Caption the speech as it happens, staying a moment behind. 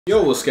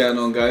Yo, what's going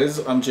on guys,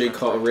 I'm Jay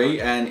Cartere,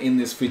 and in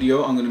this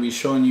video I'm going to be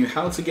showing you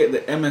how to get the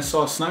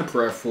MSR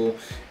sniper rifle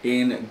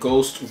in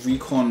Ghost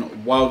Recon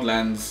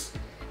Wildlands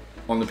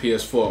on the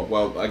PS4.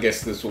 Well, I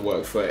guess this will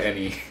work for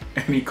any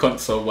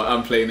console, but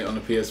I'm playing it on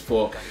the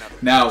PS4.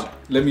 Now,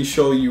 let me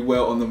show you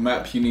where on the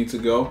map you need to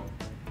go.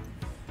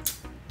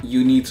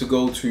 You need to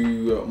go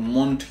to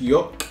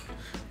Montioc,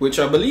 which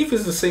I believe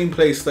is the same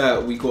place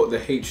that we got the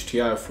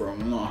HTI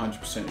from. I'm not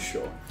 100%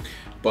 sure.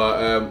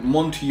 But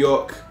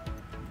Montioc,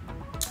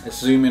 let's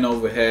zoom in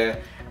over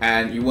here,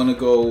 and you want to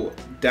go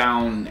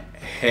down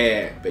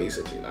here,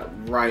 basically, like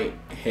right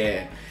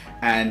here.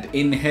 And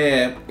in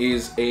here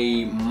is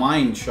a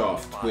mine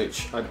shaft,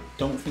 which I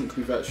don't think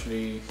we've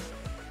actually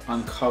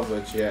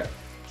uncovered yet.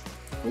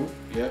 Oh,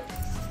 yep.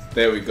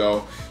 There we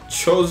go.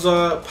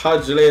 Choza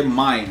Pajle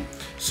mine.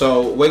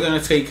 So we're going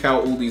to take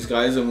out all these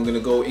guys and we're going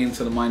to go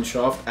into the mine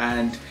shaft,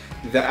 and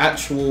the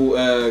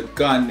actual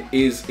gun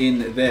is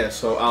in there.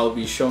 So I'll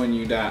be showing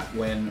you that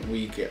when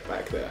we get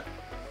back there.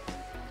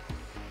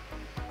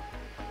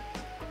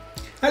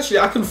 Actually,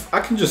 I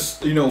can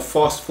just, you know,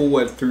 fast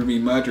forward through me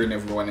murdering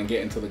everyone and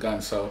get into the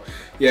gun. So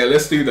yeah,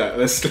 let's do that.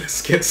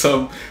 Let's get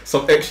some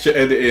extra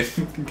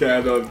editing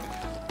going on.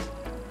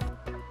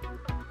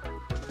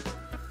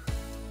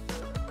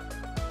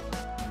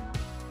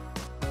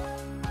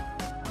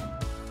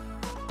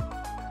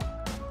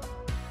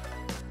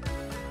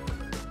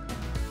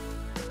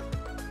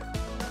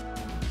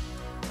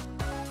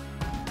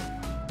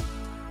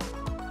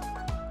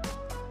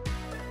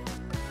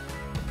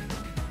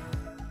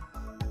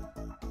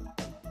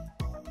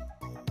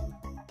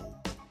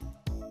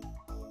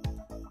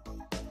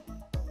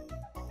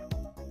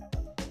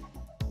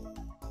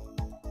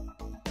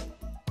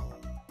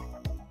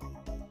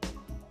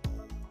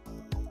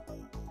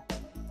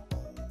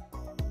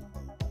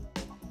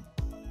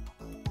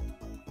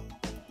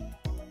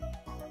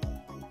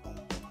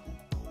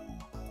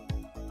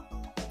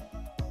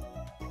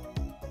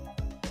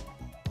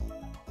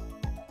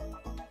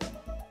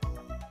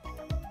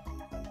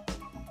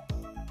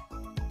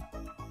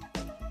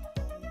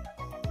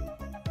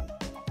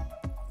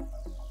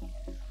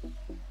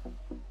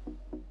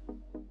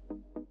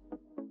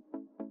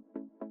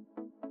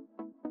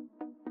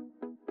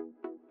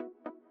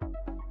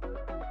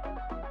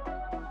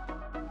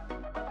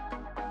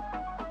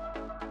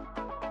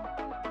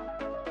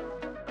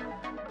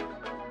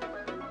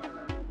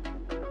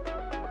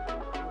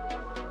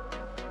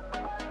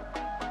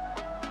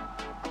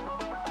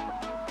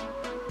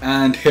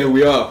 And here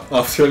we are,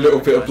 after a little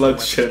bit of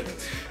bloodshed.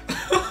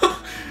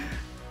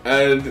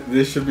 And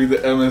this should be the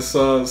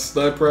MSR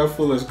sniper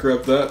rifle. Let's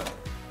grab that.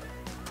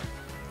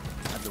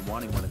 I've been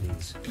wanting one of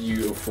these.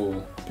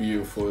 Beautiful,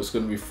 beautiful. It's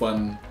going to be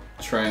fun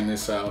trying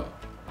this out.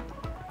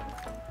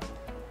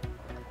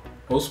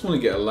 I also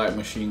want to get a light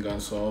machine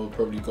gun, so I'll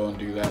probably go and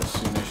do that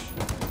soonish.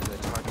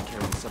 The target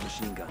carrying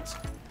submachine guns.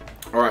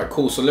 Alright,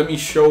 cool. So let me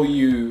show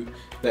you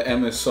the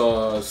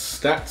MSR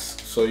stats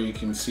so you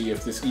can see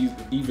if this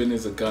even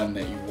is a gun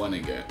that you want to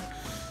get.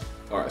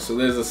 Alright, so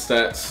there's the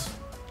stats.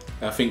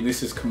 I think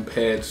this is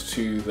compared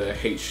to the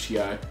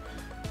HTI.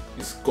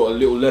 It's got a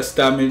little less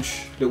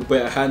damage, a little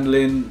better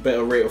handling,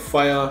 better rate of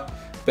fire,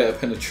 better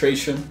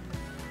penetration.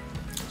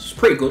 It's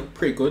pretty good,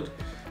 pretty good.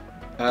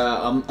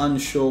 I'm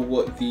unsure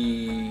what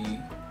the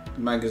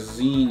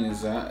magazine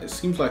is at. It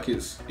seems like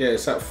it's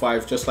at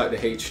 5, just like the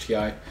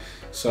HTI.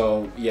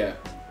 So yeah.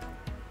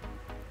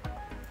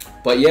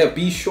 But yeah,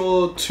 be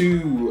sure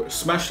to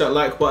smash that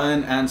like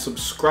button and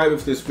subscribe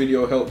if this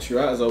video helped you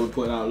out, as I'll be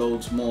putting out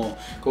loads more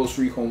Ghost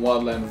Recon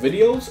Wildlands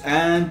videos.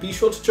 And be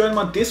sure to join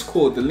my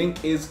Discord. The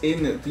link is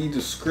in the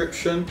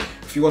description.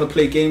 If you want to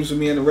play games with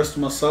me and the rest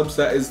of my subs,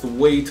 that is the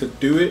way to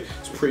do it.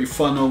 It's pretty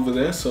fun over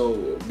there,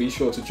 so be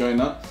sure to join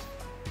up.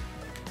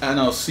 And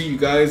I'll see you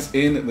guys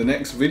in the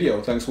next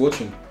video. Thanks for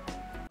watching.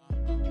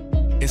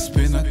 It's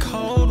been a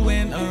cold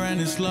winter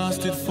and it's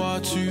lasted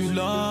far too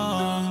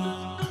long.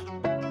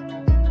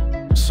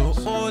 So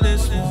all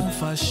this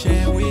warmth I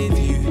share with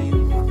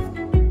you.